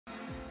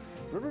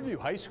Riverview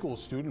High School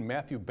student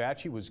Matthew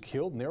Batchie was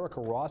killed, and Erica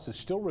Ross is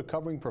still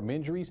recovering from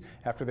injuries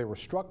after they were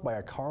struck by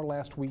a car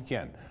last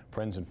weekend.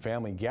 Friends and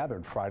family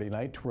gathered Friday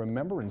night to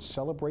remember and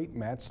celebrate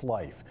Matt's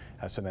life.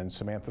 SNN's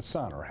Samantha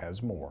Sonner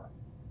has more.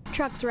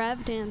 Trucks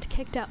revved and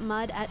kicked up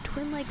mud at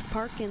Twin Lakes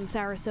Park in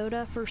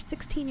Sarasota for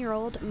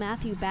 16-year-old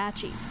Matthew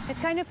Batchie.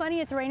 It's kind of funny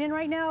it's raining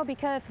right now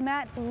because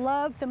Matt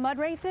loved the mud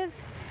races.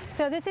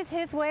 So this is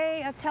his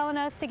way of telling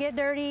us to get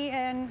dirty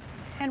and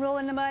roll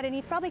in the mud, and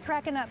he's probably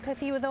cracking up because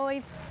he was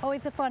always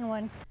a fun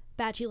one.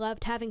 Batchie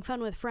loved having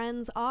fun with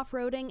friends,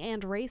 off-roading,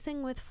 and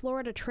racing with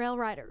Florida trail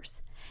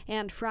riders.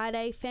 And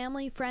Friday,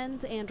 family,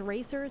 friends, and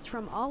racers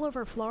from all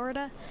over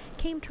Florida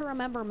came to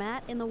remember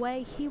Matt in the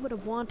way he would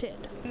have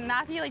wanted.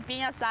 Matthew,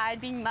 being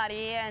outside, being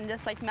muddy, and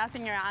just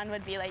messing around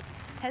would be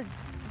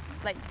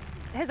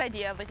his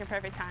idea of a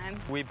perfect time.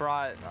 We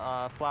brought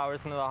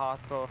flowers into the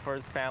hospital for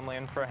his family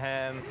and for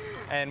him,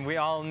 and we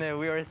all knew.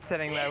 We were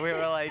sitting there, we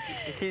were like,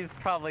 he's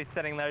probably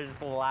sitting there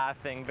just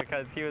laughing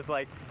because he was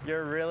like,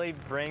 you're really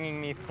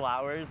bringing me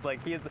flowers?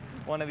 He's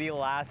one of the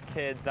last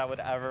kids that would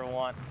ever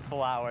want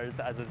flowers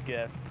as his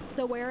gift.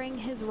 So wearing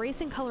his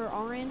racing color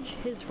orange,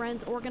 his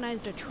friends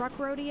organized a truck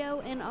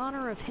rodeo in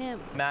honor of him.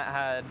 Matt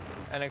had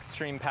an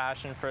extreme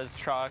passion for his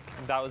truck.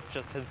 That was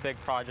just his big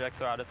project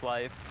throughout his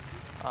life.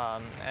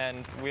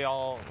 And we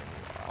all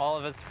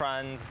of his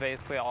friends,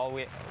 basically all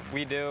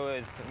we do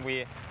is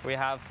we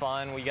have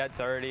fun, we get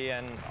dirty,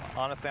 and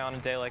honestly on a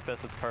day like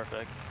this it's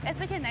perfect. It's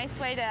a nice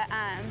way to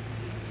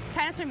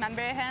kind of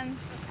remember him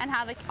and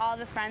have all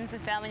the friends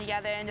and family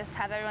together and just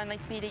have everyone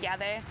be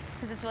together,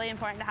 because it's really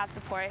important to have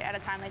support at a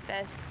time like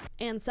this.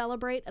 And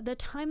celebrate the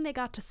time they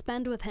got to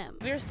spend with him.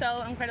 We were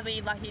so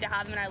incredibly lucky to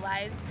have him in our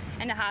lives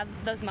and to have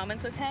those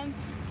moments with him.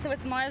 So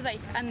it's more like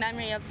a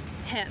memory of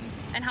him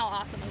and how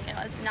awesome he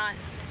was, not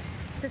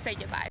to say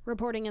goodbye.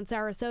 Reporting in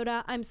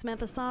Sarasota, I'm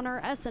Samantha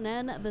Sonner,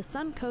 SNN, the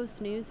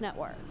Suncoast News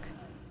Network.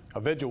 A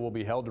vigil will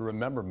be held to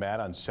remember Matt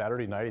on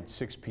Saturday night at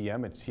 6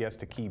 p.m. at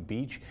Siesta Key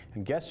Beach,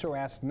 and guests are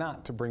asked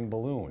not to bring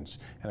balloons.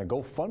 And a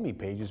GoFundMe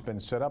page has been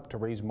set up to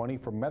raise money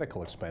for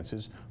medical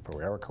expenses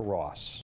for Erica Ross.